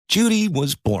Judy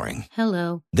was boring.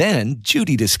 Hello. Then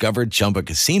Judy discovered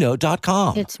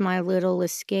ChumbaCasino.com. It's my little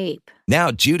escape. Now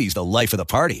Judy's the life of the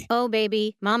party. Oh,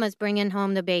 baby, mama's bringing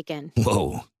home the bacon.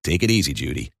 Whoa, take it easy,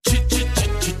 Judy.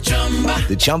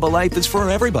 The Chumba life is for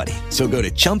everybody. So go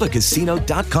to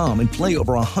ChumbaCasino.com and play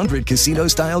over 100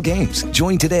 casino-style games.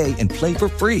 Join today and play for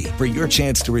free for your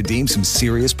chance to redeem some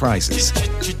serious prizes.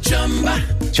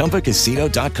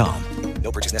 ChumbaCasino.com.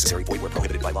 No purchase necessary. Void where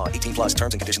prohibited by law. 18 plus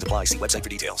terms and conditions apply. See website for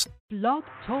details. Blog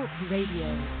Talk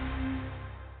Radio.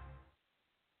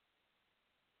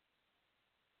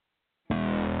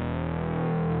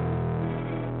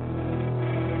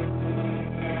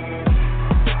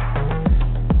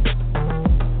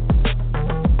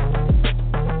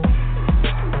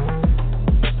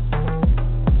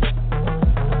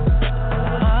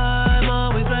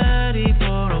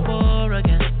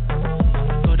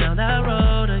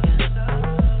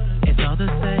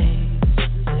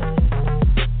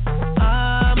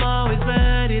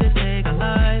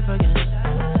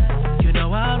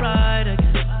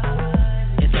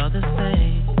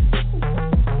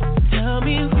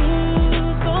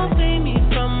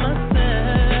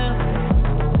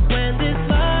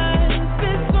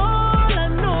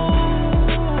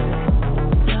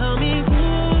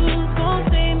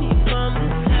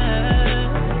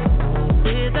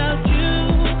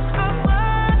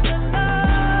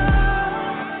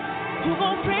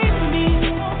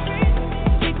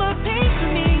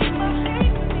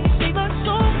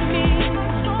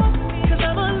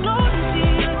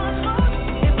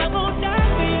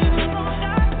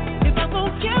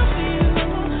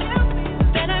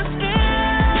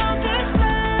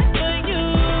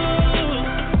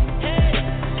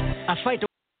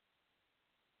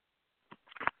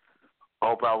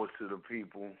 All power to the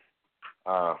people.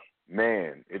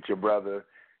 Man, it's your brother,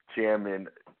 Chairman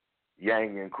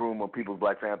Yang and Nkrumah, People's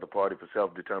Black Panther Party for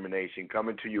Self-Determination,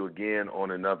 coming to you again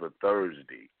on another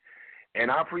Thursday. And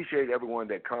I appreciate everyone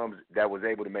that was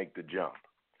able to make the jump.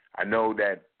 I know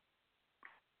that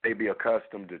they be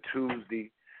accustomed to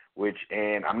Tuesday,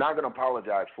 and I'm not going to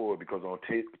apologize for it because on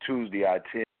Tuesday I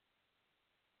attend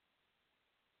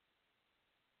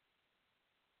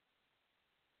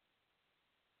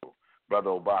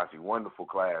Brother Obasi, wonderful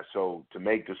class. So to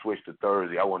make the switch to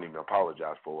Thursday, I won't even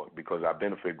apologize for it because I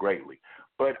benefit greatly.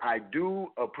 But I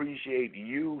do appreciate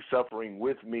you suffering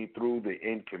with me through the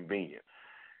inconvenience.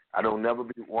 I don't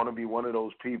want to be one of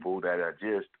those people that are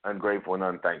just ungrateful and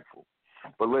unthankful.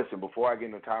 But listen, before I get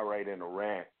in a tirade and a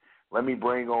rant, let me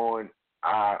bring on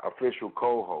our official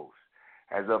co-host.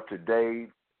 As of today,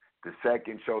 the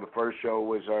second show, the first show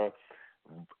was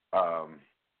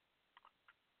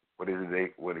what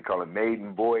they call it,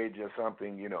 maiden voyage or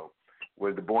something,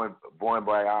 where the Bon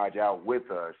Voyage out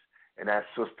with us, and that's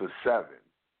Sister Seven.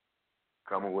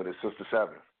 Coming with us, Sister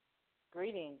Seven.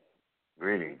 Greetings.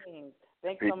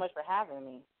 Thanks so much for having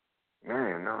me.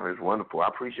 Man, no, it's wonderful. I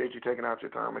appreciate you taking out your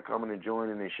time and coming and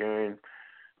joining and sharing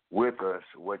with us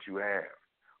what you have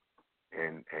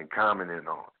and commenting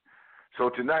on.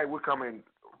 So tonight we're coming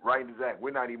right into that.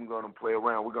 We're not even going to play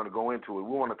around. We're going to go into it.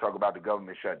 We want to talk about the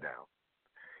government shutdown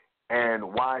and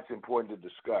why it's important to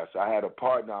discuss. I had a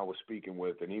partner I was speaking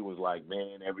with, and he was like,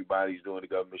 man, everybody's doing the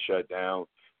government shutdown.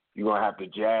 You're going to have to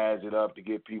jazz it up to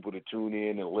get people to tune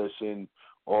in and listen.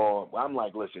 Or I'm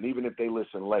like, listen, even if they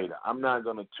listen later, I'm not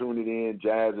going to tune it in,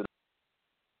 jazz it up.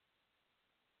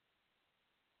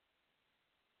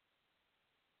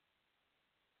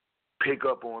 Pick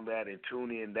up on that and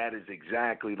tune in. That is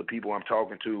exactly the people I'm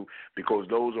talking to, because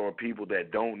those are people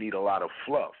that don't need a lot of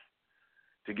fluff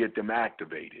to get them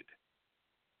activated.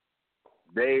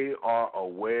 They are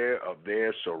aware of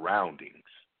their surroundings.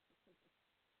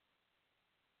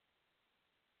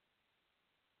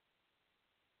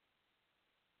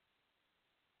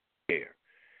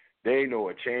 They know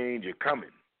a change is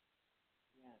coming.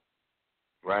 Yes.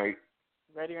 Right?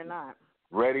 Ready or not.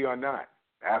 Ready or not.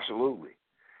 Absolutely.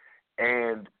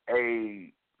 And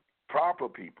a proper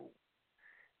people,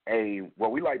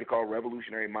 what we like to call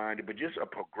revolutionary-minded, but just a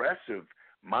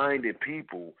progressive-minded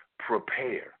people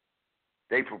prepare.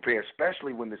 They prepare,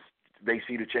 especially when they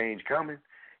see the change coming.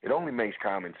 It only makes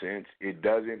common sense. It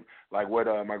doesn't, like what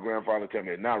my grandfather told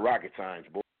me, it's not rocket science,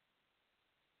 boy.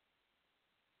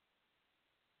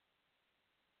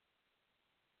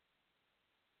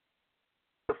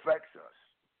 It affects us.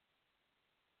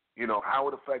 How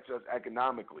it affects us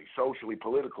economically, socially,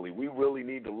 politically. We really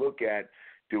need to look at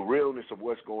the realness of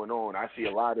what's going on. I see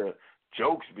a lot of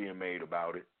jokes being made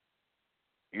about it,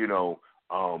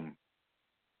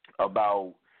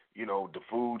 about, the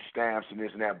food stamps and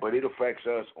this and that, but it affects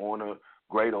us on a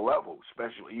greater level,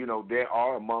 especially, there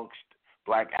are amongst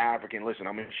Black African. Listen,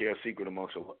 I'm going to share a secret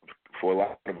for a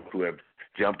lot of us who have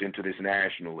jumped into this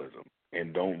nationalism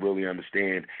and don't really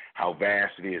understand how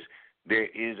vast it is. There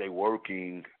is a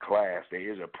working class.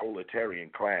 There is a proletarian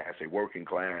class, a working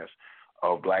class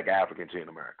of Black Africans in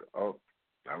America. Oh,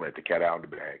 I let the cat out of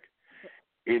the bag.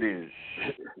 It is,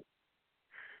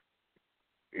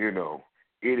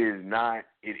 it is not.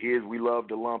 It is. We love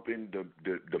the lumping,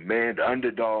 the man, the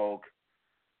underdog,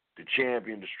 the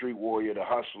champion, the street warrior, the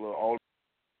hustler, all.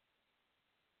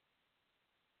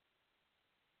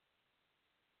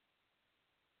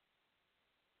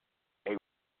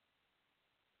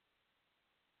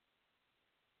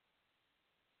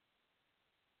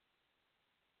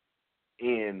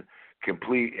 In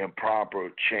complete and proper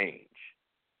change.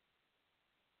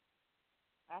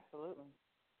 Absolutely.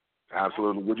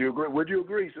 Absolutely. Would you agree? Would you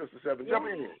agree, Sister Seven? Jump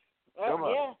in here.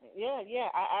 Yeah.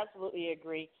 I absolutely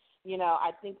agree.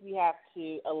 I think we have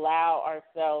to allow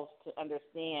ourselves to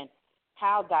understand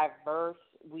how diverse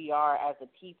we are as a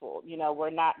people. We're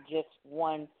not just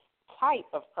one type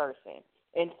of person.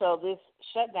 And so this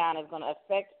shutdown is going to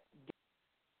affect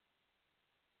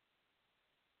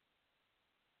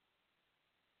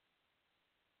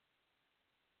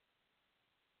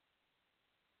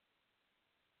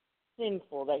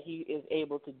sinful that he is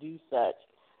able to do such.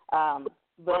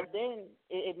 But then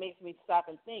it makes me stop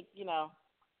and think,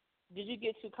 did you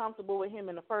get too comfortable with him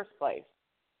in the first place?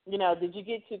 Did you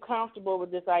get too comfortable with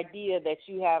this idea that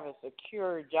you have a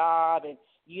secure job and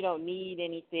you don't need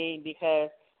anything?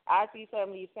 Because I see some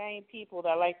of these same people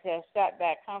that like to have sat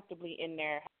back comfortably in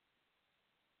their house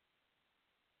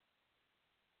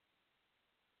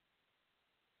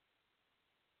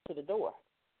to the door.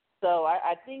 So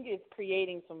I think it's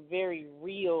creating some very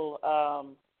real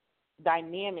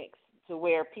dynamics to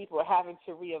where people are having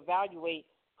to reevaluate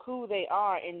who they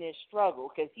are in this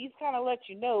struggle, because he's kind of let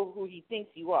you know who he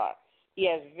thinks you are. He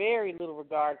has very little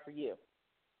regard for you.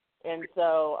 And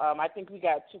so I think we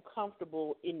got too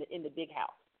comfortable in the big house.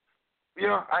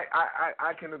 Yeah,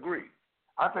 I can agree.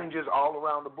 I think just all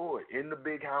around the board, in the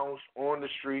big house, on the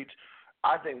streets.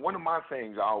 I think one of my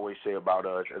things I always say about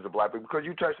us as a Black people, because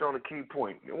you touched on a key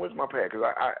point. Where's my pad? Because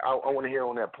I want to hear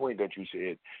on that point that you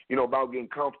said, about getting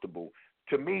comfortable.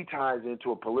 To me, ties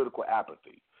into a political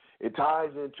apathy. It ties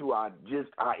into our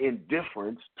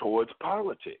indifference towards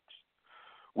politics.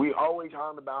 We always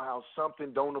holler about how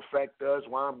something don't affect us,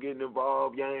 why I'm getting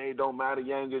involved. It don't matter.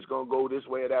 Yang is going to go this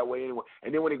way or that way anyway.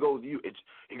 And then when it goes to you,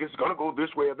 it's going to go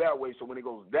this way or that way. So when it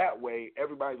goes that way,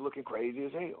 everybody's looking crazy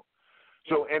as hell.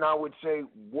 So, and I would say,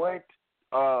 what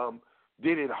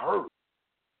did it hurt?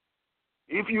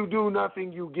 If you do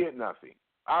nothing, you get nothing.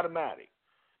 Automatic.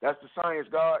 That's the science,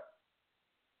 God.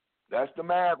 That's the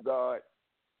math, God.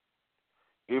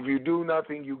 If you do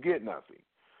nothing, you get nothing.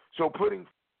 So putting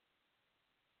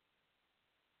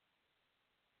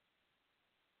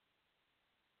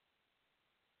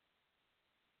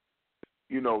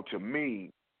to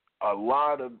me, a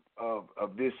lot of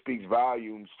this speaks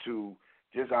volumes to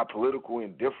just our political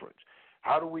indifference.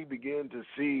 How do we begin to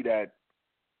see that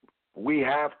we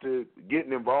have to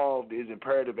getting involved is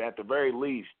imperative at the very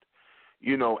least,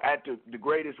 at the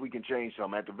greatest we can change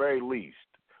something at the very least,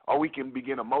 or we can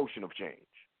begin a motion of change.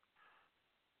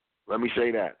 Let me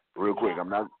say that real quick.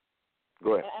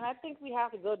 Go ahead. And I think we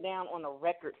have to go down on a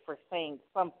record for saying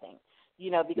something,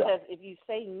 because if you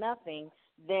say nothing,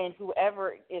 then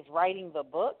whoever is writing the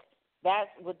book, that's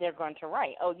what they're going to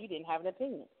write. Oh, you didn't have an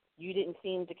opinion. You didn't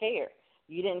seem to care.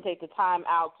 You didn't take the time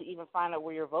out to even find out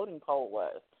where your voting poll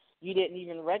was. You didn't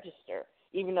even register.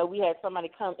 Even though we had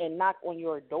somebody come and knock on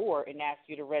your door and ask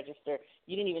you to register,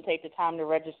 you didn't even take the time to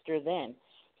register then.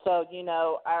 So,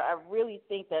 I really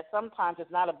think that sometimes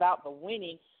it's not about the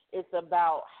winning. It's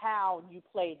about how you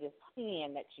play this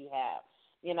hand that you have.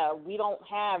 We don't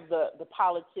have the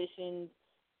politicians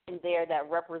in there that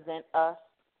represent us.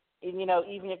 And,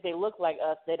 even if they look like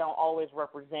us, they don't always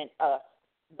represent us.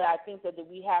 But I think that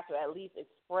we have to at least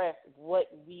express what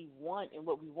we want and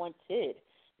what we wanted.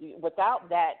 Without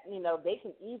that, they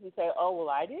can easily say, oh, well,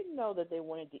 I didn't know that they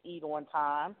wanted to eat on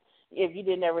time. If you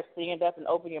didn't ever stand up and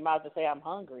open your mouth and say, I'm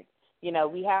hungry.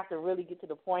 We have to really get to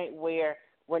the point where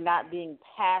we're not being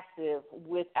passive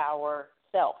with our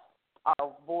self,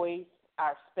 our voice,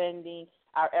 our spending,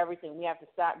 our everything. We have to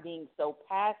stop being so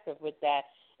passive with that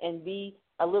and be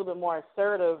a little bit more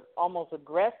assertive, almost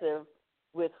aggressive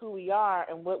with who we are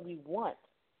and what we want.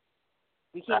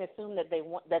 We can't assume that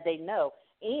they know.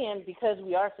 And because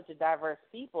we are such a diverse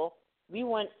people, we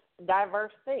want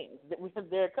diverse things.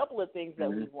 There are a couple of things that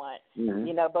we want,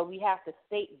 but we have to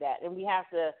state that, and we have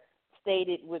to state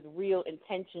it with real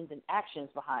intentions and actions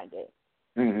behind it.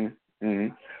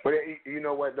 Mm-hmm. But you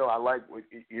know what, though? I like,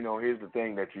 here's the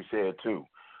thing that you said, too.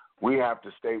 We have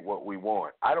to state what we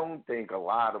want. I don't think a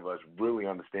lot of us really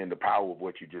understand the power of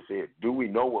what you just said. Do we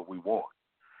know what we want?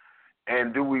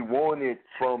 And do we want it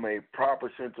from a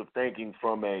proper sense of thinking,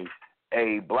 from a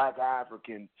Black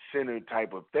African-centered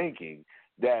type of thinking,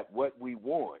 that what we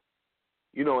want,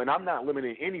 and I'm not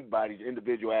limiting anybody's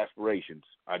individual aspirations,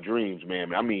 our dreams,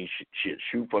 man. I mean,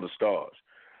 shoot for the stars.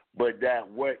 But that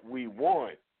what we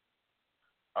want,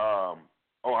 I'm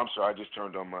sorry, I just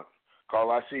turned on my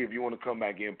call. I see if you want to come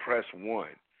back in, press 1.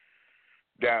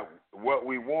 That what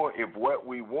we want, if what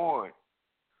we want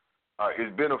is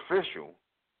beneficial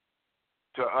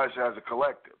to us as a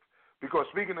collective. Because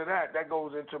speaking of that, that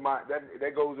goes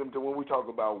into when we talk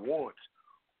about wants.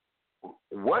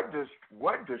 What does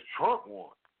Trump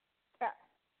want?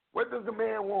 What does the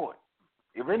man want?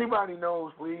 If anybody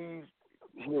knows, please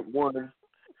hit 1.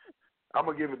 I'm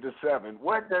gonna give it to 7.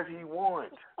 What does he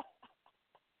want?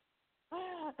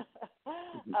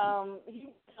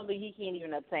 Something he can't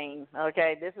even obtain.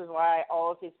 Okay, this is why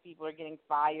all of his people are getting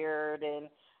fired and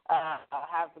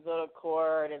have to go to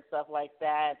court and stuff like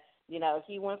that.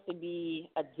 He wants to be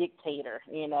a dictator,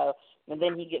 and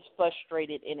then he gets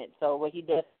frustrated in it. So what he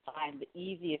does is find the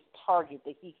easiest target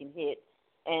that he can hit,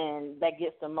 and that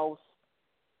gets the most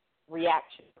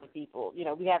reaction from people.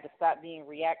 We have to stop being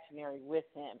reactionary with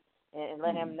him and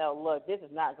let him know, look, this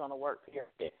is not going to work,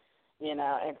 period.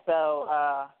 And so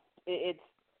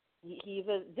he's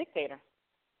a dictator.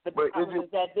 The problem is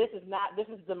that this is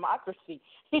democracy.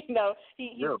 He's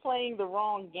playing the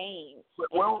wrong game. He's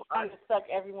trying to suck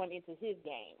everyone into his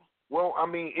game. Well, I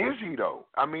mean, is he though?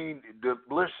 I mean,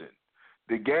 listen,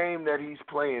 the game that he's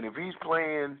playing, if he's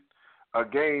playing a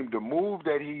game, the move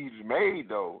that he's made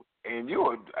though, and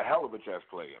you're a hell of a chess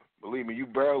player. Believe me, you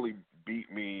barely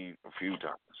beat me a few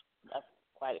times. That's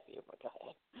quite a few, but go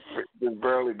ahead. You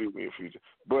barely beat me a few times.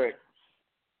 But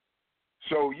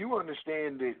so you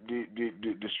understand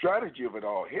the strategy of it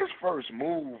all. His first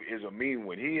move is a mean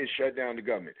one. He has shut down the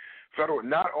government. Federal,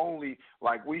 not only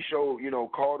like we show,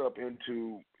 caught up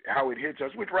into how it hits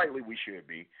us, which rightly we should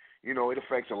be. It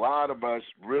affects a lot of us.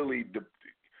 Really,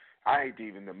 I hate to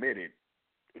even admit it,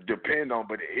 depend on,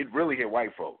 but it really hit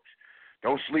white folks.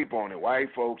 Don't sleep on it.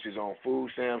 White folks is on food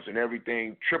stamps and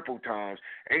everything triple times.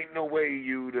 Ain't no way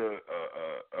you the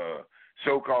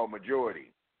so-called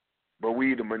majority. But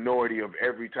we the minority of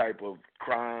every type of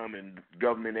crime and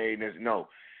government aid. No,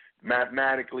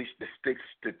 mathematically,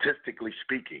 statistically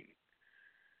speaking,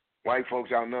 white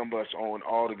folks outnumber us on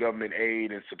all the government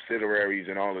aid and subsidiaries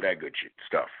and all of that good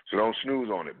stuff. So don't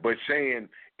snooze on it. But saying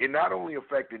it not only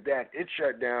affected that, it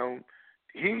shut down,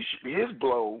 his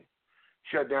blow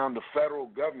shut down the federal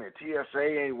government.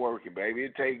 TSA ain't working, baby.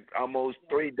 It takes almost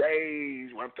 3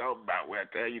 days. What I'm talking about, where I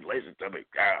tell you, listen to me,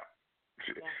 God.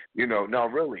 Yeah. No,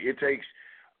 really, it takes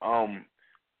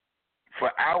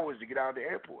for hours to get out of the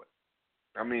airport.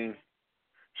 I mean,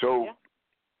 so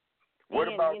what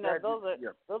about that?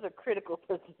 Those are critical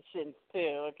positions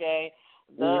too. Okay,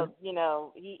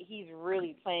 he's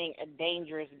really playing a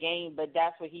dangerous game, but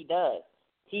that's what he does.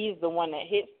 He's the one that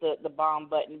hits the bomb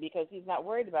button because he's not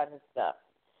worried about his stuff.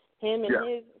 Him and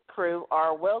his crew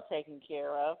are well taken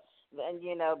care of. And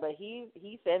but he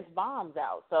sends bombs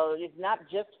out, so it's not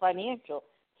just financial.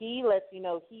 He lets you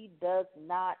know he does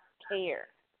not care,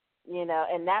 and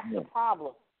that's the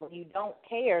problem. When you don't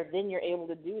care, then you're able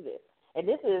to do this. And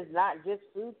this is not just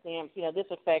food stamps.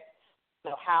 This affects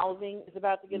housing is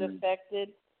about to get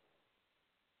affected.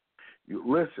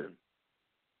 Listen,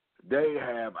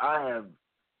 I have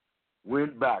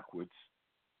went backwards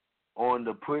on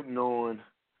the putting on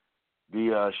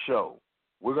the show.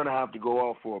 We're going to have to go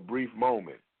off for a brief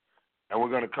moment, and we're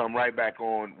going to come right back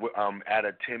on at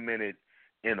a 10-minute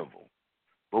interval.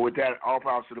 But with that, all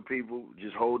power to the people.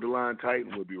 Just hold the line tight,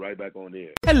 and we'll be right back on the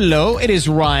air. Hello, it is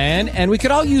Ryan, and we could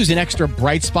all use an extra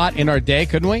bright spot in our day,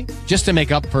 couldn't we? Just to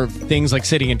make up for things like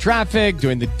sitting in traffic,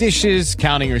 doing the dishes,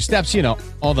 counting your steps,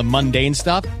 all the mundane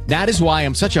stuff. That is why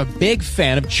I'm such a big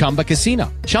fan of Chumba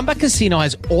Casino. Chumba Casino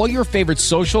has all your favorite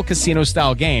social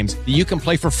casino-style games that you can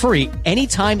play for free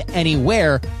anytime,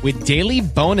 anywhere with daily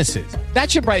bonuses.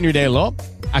 That should brighten your day a little.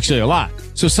 Actually, a lot.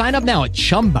 So sign up now at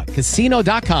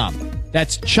ChumbaCasino.com.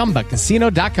 That's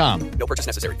ChumbaCasino.com. No purchase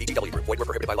necessary. VGW Group. Void where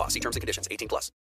prohibited by law. See terms and conditions. 18+.